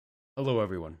Hello,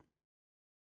 everyone.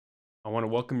 I want to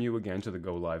welcome you again to the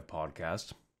Go Live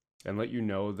podcast and let you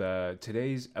know that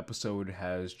today's episode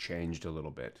has changed a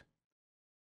little bit.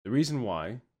 The reason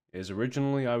why is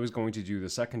originally I was going to do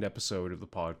the second episode of the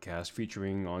podcast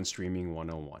featuring on Streaming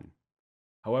 101.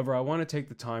 However, I want to take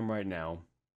the time right now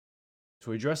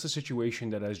to address the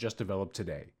situation that has just developed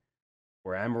today,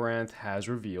 where Amaranth has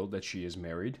revealed that she is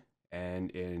married and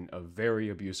in a very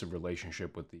abusive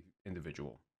relationship with the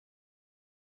individual.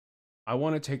 I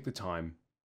want to take the time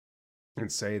and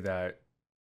say that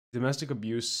domestic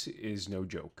abuse is no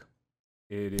joke.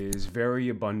 It is very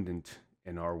abundant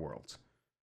in our world.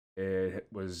 It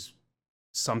was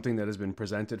something that has been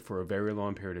presented for a very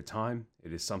long period of time.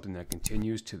 It is something that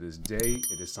continues to this day.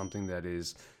 It is something that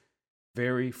is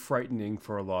very frightening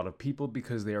for a lot of people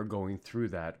because they are going through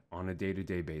that on a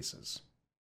day-to-day basis.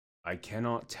 I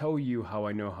cannot tell you how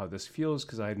I know how this feels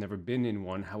because I have never been in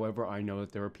one. However, I know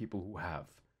that there are people who have.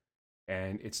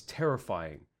 And it's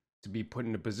terrifying to be put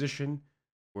in a position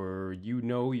where you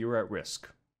know you're at risk.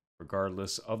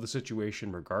 Regardless of the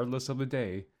situation, regardless of the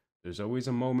day, there's always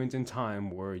a moment in time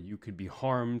where you could be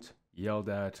harmed, yelled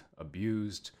at,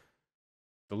 abused.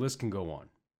 The list can go on.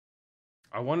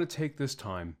 I want to take this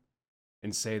time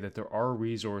and say that there are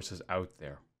resources out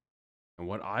there. And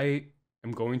what I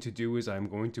am going to do is I'm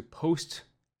going to post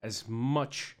as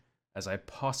much as I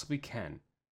possibly can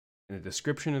in the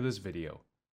description of this video.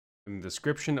 In the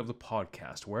description of the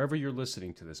podcast, wherever you're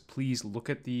listening to this, please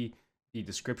look at the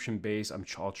description base.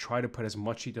 I'll try to put as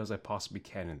much detail as I possibly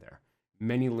can in there.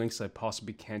 Many links I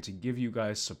possibly can to give you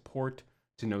guys support,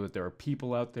 to know that there are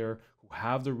people out there who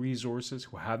have the resources,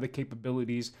 who have the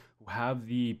capabilities, who have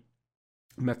the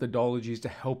methodologies to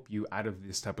help you out of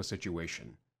this type of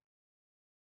situation.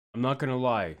 I'm not going to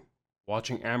lie,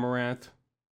 watching Amaranth,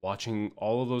 watching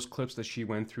all of those clips that she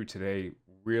went through today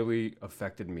really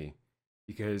affected me.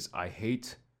 Because I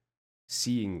hate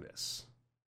seeing this.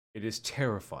 It is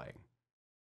terrifying.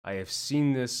 I have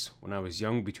seen this when I was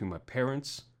young between my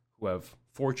parents, who have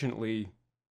fortunately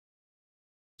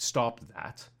stopped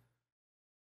that.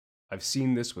 I've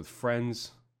seen this with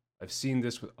friends. I've seen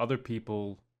this with other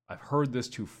people. I've heard this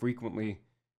too frequently.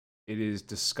 It is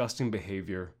disgusting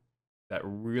behavior that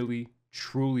really,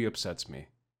 truly upsets me.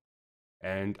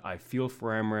 And I feel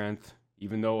for Amaranth.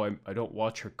 Even though I don't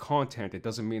watch her content, it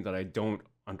doesn't mean that I don't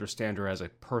understand her as a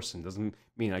person. It doesn't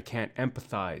mean I can't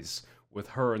empathize with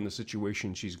her and the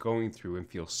situation she's going through and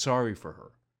feel sorry for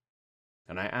her.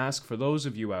 And I ask for those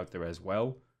of you out there as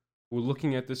well who are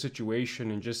looking at the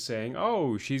situation and just saying,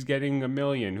 oh, she's getting 1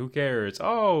 million, who cares?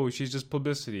 Oh, she's just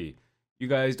publicity. You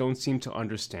guys don't seem to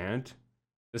understand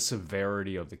the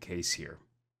severity of the case here.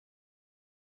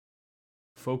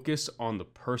 Focus on the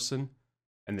person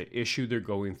and the issue they're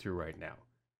going through right now.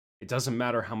 It doesn't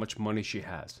matter how much money she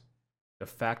has. The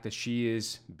fact that she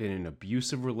has been in an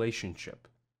abusive relationship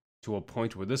to a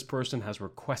point where this person has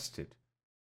requested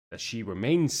that she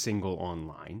remain single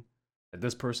online, that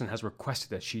this person has requested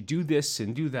that she do this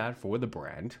and do that for the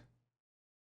brand,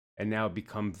 and now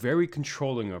become very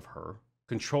controlling of her,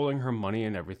 controlling her money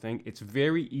and everything. It's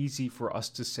very easy for us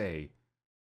to say,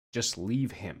 just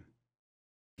leave him.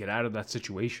 Get out of that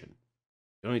situation.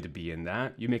 You don't need to be in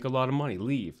that. You make a lot of money.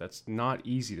 Leave. That's not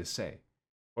easy to say.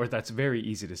 Or that's very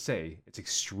easy to say. It's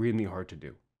extremely hard to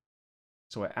do.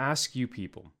 So I ask you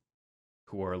people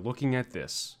who are looking at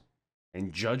this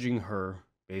and judging her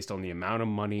based on the amount of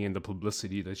money and the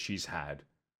publicity that she's had,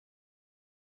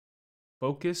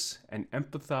 focus and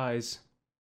empathize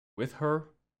with her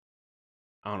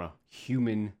on a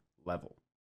human level.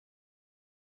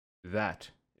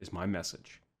 That is my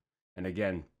message. And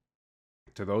again,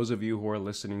 to those of you who are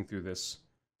listening through this,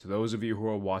 to those of you who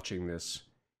are watching this,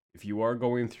 if you are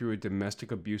going through a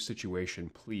domestic abuse situation,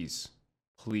 please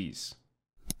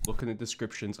look in the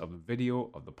descriptions of the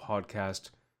video, of the podcast.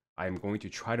 I am going to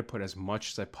try to put as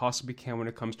much as I possibly can when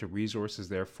it comes to resources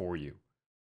there for you.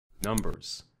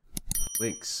 Numbers,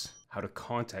 links, how to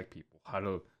contact people, how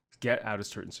to get out of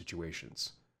certain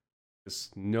situations.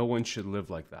 No one should live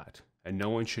like that, and no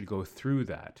one should go through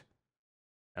that.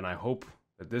 And I hope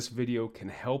that this video can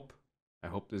help. I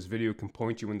hope this video can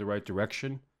point you in the right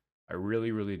direction. I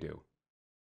really, really do.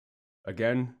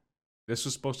 Again, this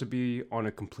was supposed to be on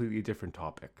a completely different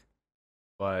topic,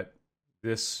 but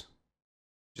this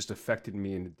just affected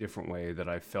me in a different way that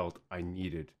I felt I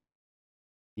needed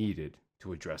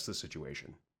to address the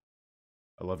situation.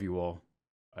 I love you all.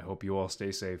 I hope you all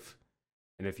stay safe.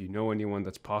 And if you know anyone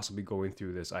that's possibly going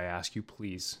through this, I ask you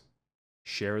please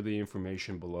share the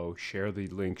information below, share the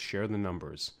links, share the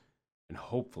numbers, and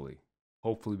hopefully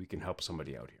we can help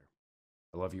somebody out here.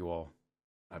 I love you all.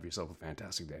 Have yourself a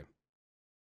fantastic day.